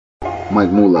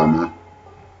Mulah, man.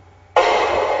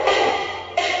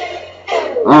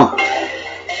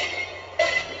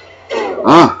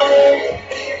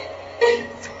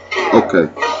 Okay.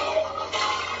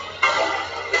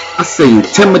 I say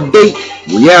intimidate,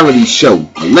 reality show,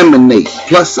 eliminate.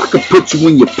 Plus, I could put you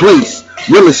in your place.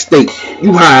 Real estate,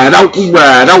 you hide out, we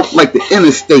ride out like the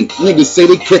interstate. Niggas say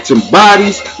they catching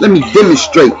bodies, let me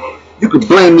demonstrate. You could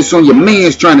blame this on your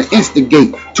mans trying to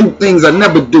instigate. Two things I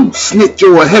never do, snitch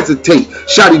or hesitate.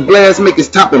 Shotty blast make his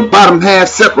top and bottom half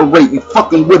separate. You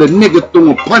fucking with a nigga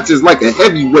throwing punches like a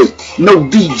heavyweight. No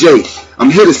DJ,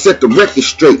 I'm here to set the record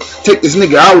straight. Take this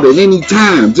nigga out at any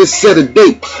time, just set a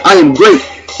date. I am great,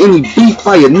 any beef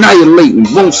I annihilate.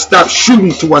 And won't stop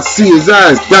shooting till I see his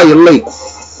eyes dilate.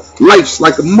 Life's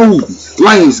like a movie,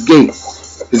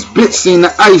 Lionsgate. This bitch seen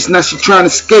the ice, now she trying to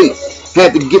skate.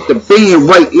 Had to get the band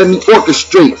right, let me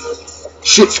orchestrate.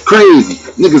 Shit's crazy,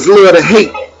 niggas love to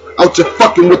hate. Out here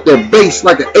fucking with that bass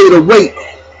like an 808.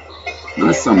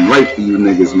 That's something right for you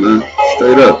niggas, man.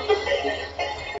 Straight up.